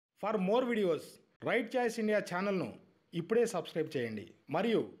For more videos right choice India ఛానల్ను ఇప్పుడే subscribe చేయండి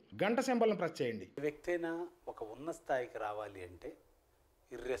మరియు గంట సింబల్ను ప్రెస్ చేయండి. వ్యక్తైనా ఒక ఉన్నత స్థాయికి రావాలి అంటే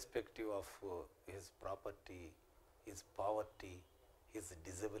irrespective of his property, his poverty, his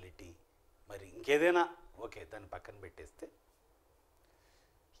disability, మరి ఇంకేదైనా ఓకే దాన్ని పక్కన పెట్టేస్తే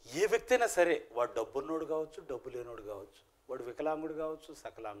ఏ వ్యక్తి అయినా సరే వాడు డబ్బున్నోడు కావచ్చు, డబ్బు లేనోడు కావచ్చు, వాడు వికలాంగుడు కావచ్చు,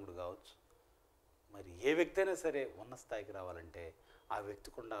 సకలాంగుడు కావచ్చు, మరి ఏ వ్యక్తి అయినా సరే ఉన్న స్థాయికి రావాలంటే ఆ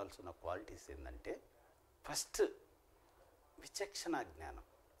వ్యక్తికి ఉండాల్సిన క్వాలిటీస్ ఏంటంటే ఫస్ట్ విచక్షణ జ్ఞానం,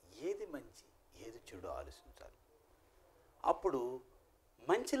 ఏది మంచి ఏది చెడు ఆలోచించాలి. అప్పుడు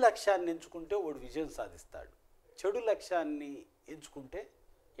మంచి లక్ష్యాన్ని ఎంచుకుంటే వాడు విజయం సాధిస్తాడు, చెడు లక్ష్యాన్ని ఎంచుకుంటే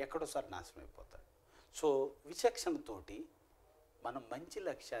ఎక్కడోసారి నాశనం అయిపోతాడు. సో విచక్షణతోటి మనం మంచి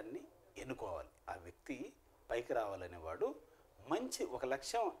లక్ష్యాన్ని ఎన్నుకోవాలి. ఆ వ్యక్తి పైకి రావాలనేవాడు మంచి ఒక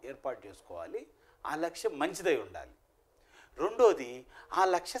లక్ష్యం ఏర్పాటు చేసుకోవాలి, ఆ లక్ష్యం మంచిదై ఉండాలి. రెండోది ఆ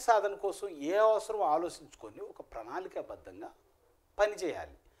లక్ష్య సాధన కోసం ఏ అవసరం ఆలోచించుకొని ఒక ప్రణాళికాబద్ధంగా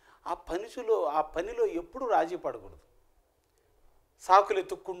పనిచేయాలి. ఆ పనిలో ఎప్పుడూ రాజీ పడకూడదు, సాకులు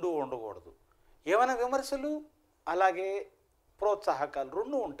ఎత్తుక్కుంటూ ఉండకూడదు. ఏమైనా విమర్శలు అలాగే ప్రోత్సాహకాలు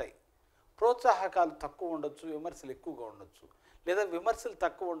రెండు ఉంటాయి. ప్రోత్సాహకాలు తక్కువ ఉండొచ్చు, విమర్శలు ఎక్కువగా ఉండొచ్చు, లేదా విమర్శలు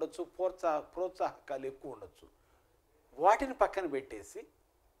తక్కువ ఉండొచ్చు, ప్రోత్సాహకాలు ఎక్కువ ఉండొచ్చు. వాటిని పక్కన పెట్టేసి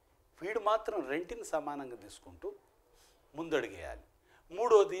వీడు మాత్రం రెంటిని సమానంగా తీసుకుంటూ ముందడుగేయాలి.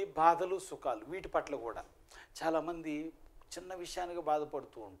 మూడోది బాధలు సుఖాలు, వీటి పట్ల కూడా చాలామంది చిన్న విషయానికి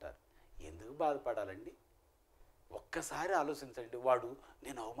బాధపడుతూ ఉంటారు. ఎందుకు బాధపడాలండి? ఒక్కసారి ఆలోచించండి. వాడు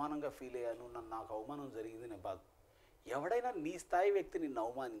నేను అవమానంగా ఫీల్ అయ్యాను, నాకు అవమానం జరిగింది, నేను బాధ. ఎవడైనా నీ స్థాయి వ్యక్తి నిన్ను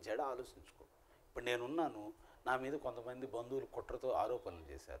అవమానించాడో ఆలోచించుకో. ఇప్పుడు నేనున్నాను, నా మీద కొంతమంది బంధువులు కుట్రతో ఆరోపణలు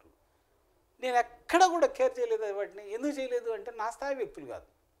చేశారు. నేను ఎక్కడ కూడా కేర్ చేయలేదు. వాటిని ఎందుకు చేయలేదు అంటే నా స్థాయి వ్యక్తులు కాదు.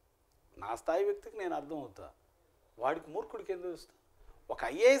 నా స్థాయి వ్యక్తికి నేను అర్థం అవుతా, వాడికి మూర్ఖుడికి ఎందుకు వస్తా. ఒక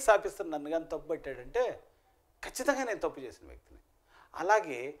ఐఏఎస్ ఆఫీసర్ నన్ను కానీ తప్పు పట్టాడంటే ఖచ్చితంగా నేను తప్పు చేసిన వ్యక్తిని.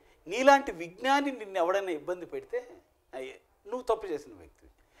 అలాగే నీలాంటి విజ్ఞాని నిన్ను ఎవడైనా ఇబ్బంది పెడితే నువ్వు తప్పు చేసిన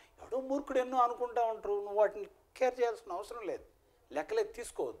వ్యక్తివి. ఎవడో మూర్ఖుడు ఎన్నో అనుకుంటా ఉంటారు, నువ్వు వాటిని కేర్ చేయాల్సిన అవసరం లేదు, లెక్కలే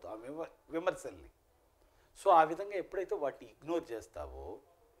తీసుకోవద్దు ఆ విమర్శల్ని. సో ఆ విధంగా ఎప్పుడైతే వాటిని ఇగ్నోర్ చేస్తావో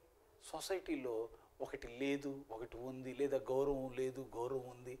సొసైటీలో ఒకటి లేదు ఒకటి ఉంది, లేదా గౌరవం లేదు గౌరవం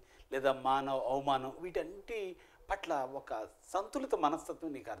ఉంది, లేదా అవమానం, వీటన్నిటి పట్ల ఒక సంతులిత మనస్తత్వం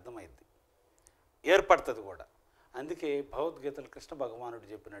నీకు అర్థమైంది, ఏర్పడుతుంది కూడా. అందుకే భగవద్గీతలో కృష్ణ భగవానుడు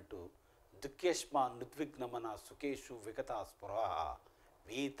చెప్పినట్టు దుఃఖేష్మా నుద్విగ్నమన సుఖేషు విగత స్పృహ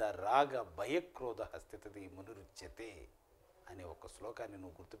వీత రాగ భయక్రోధ స్థితది మునురుచ్యతే అనే ఒక శ్లోకాన్ని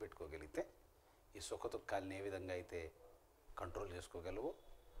నువ్వు గుర్తుపెట్టుకోగలిగితే ఈ సుఖ దుఃఖాలని ఏ విధంగా అయితే కంట్రోల్ చేసుకోగలవో,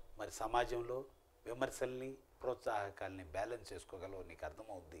 మరి సమాజంలో విమర్శల్ని ప్రోత్సాహకాలని బ్యాలెన్స్ చేసుకోగలవో నీకు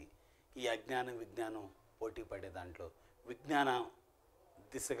అర్థమవుద్ది. ఈ అజ్ఞానం విజ్ఞానం పోటీ పడే దాంట్లో విజ్ఞాన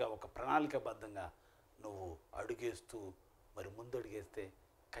దిశగా ఒక ప్రణాళికాబద్ధంగా నువ్వు అడుగేస్తూ మరి ముందడుగేస్తే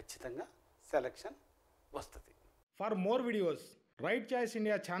ఖచ్చితంగా సెలక్షన్ వస్తుంది. For more videos right choice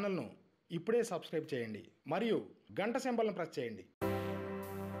India ఛానల్ను ఇప్పుడే సబ్స్క్రైబ్ చేయండి మరియు గంట సింబల్ను ప్రెస్ చేయండి.